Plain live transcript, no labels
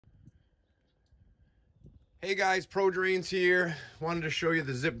Hey guys, Pro Drains here. Wanted to show you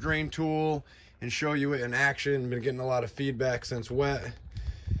the ZipDrain tool and show you it in action. Been getting a lot of feedback since wet.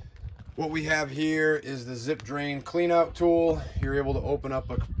 What we have here is the ZipDrain Cleanout tool. You're able to open up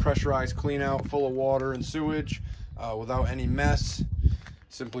a pressurized cleanout full of water and sewage without any mess.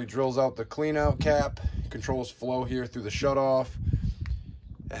 Simply drills out the cleanout cap, controls flow here through the shutoff.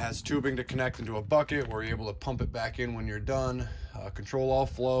 It has tubing to connect into a bucket where you're able to pump it back in when you're done. Control all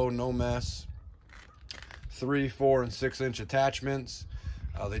flow, no mess. 3, 4, and 6 inch attachments.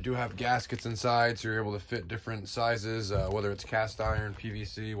 They do have gaskets inside, so you're able to fit different sizes, whether it's cast iron,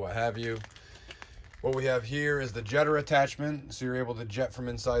 PVC, what have you. What we have here is the jetter attachment, so you're able to jet from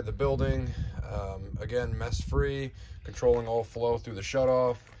inside the building. Again, mess free, controlling all flow through the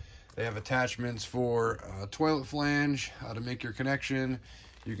shutoff. They have attachments for toilet flange, to make your connection.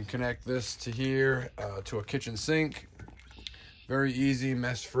 You can connect this to here, to a kitchen sink. Very easy,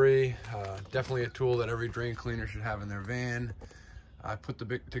 mess free. Definitely a tool that every drain cleaner should have in their van. I put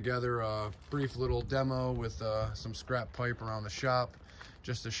together a brief little demo with some scrap pipe around the shop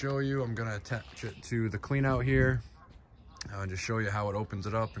just to show you. I'm gonna attach it to the cleanout here. Just show you how it opens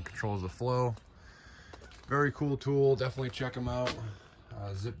it up and controls the flow. Very cool tool, definitely check them out.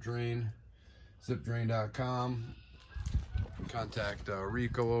 ZipDrain, ZipDrain.com. Contact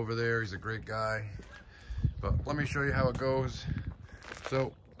Rico over there, he's a great guy. But let me show you how it goes.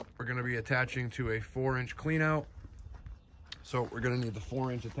 So we're gonna be attaching to a 4-inch cleanout. So we're gonna need the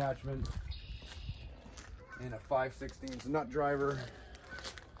 4-inch attachment and a 5/16 nut driver.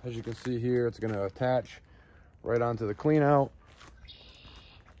 As you can see here, it's gonna attach right onto the cleanout.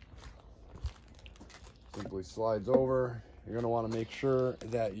 Simply slides over. You're gonna wanna make sure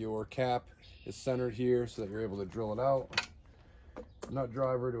that your cap is centered here so that you're able to drill it out. Nut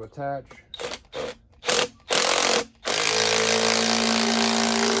driver to attach.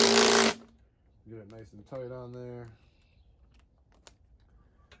 Get it nice and tight on there.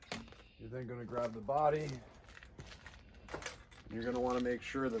 You're then going to grab the body. You're going to want to make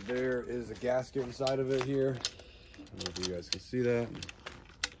sure that there is a gasket inside of it here. I don't know if you guys can see that.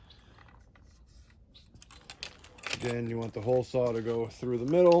 Again, you want the hole saw to go through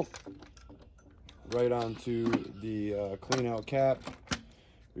the middle, right onto the cleanout cap.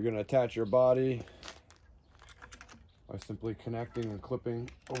 You're going to attach your body by simply connecting and clipping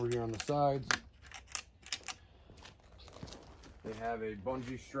over here on the sides. They have a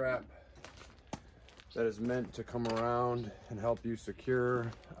bungee strap that is meant to come around and help you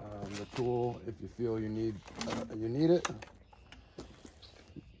secure the tool if you feel you need it.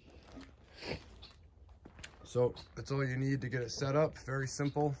 So that's all you need to get it set up. Very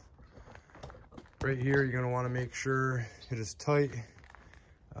simple. Right here, you're going to want to make sure it is tight.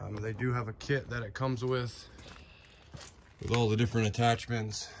 They do have a kit that it comes with all the different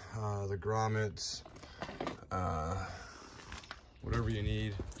attachments, the grommets, whatever you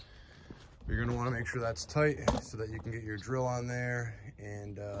need. You're going to want to make sure that's tight so that you can get your drill on there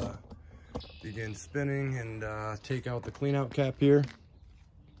and begin spinning and take out the cleanout cap here.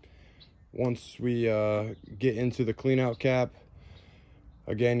 Once we get into the cleanout cap,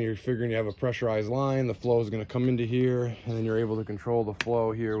 again, you're figuring you have a pressurized line. The flow is going to come into here, and then you're able to control the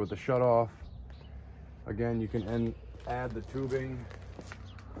flow here with the shutoff. Again, you can add the tubing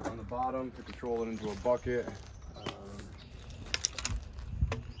on the bottom to control it into a bucket.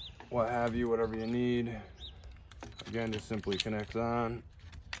 What have you, whatever you need. Again, just simply connects on.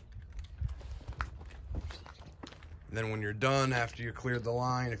 And then when you're done, after you cleared the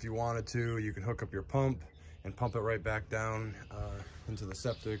line, if you wanted to, you can hook up your pump and pump it right back down into the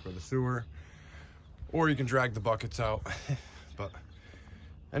septic or the sewer, or you can drag the buckets out. But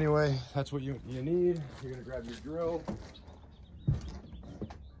anyway, that's what you need. You're gonna grab your drill.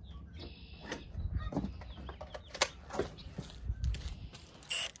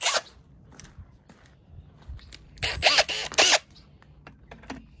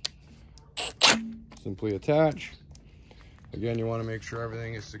 Simply attach. Again, you want to make sure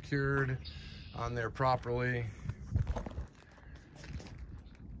everything is secured on there properly.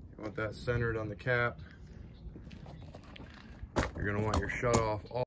 You want that centered on the cap. You're going to want your shutoff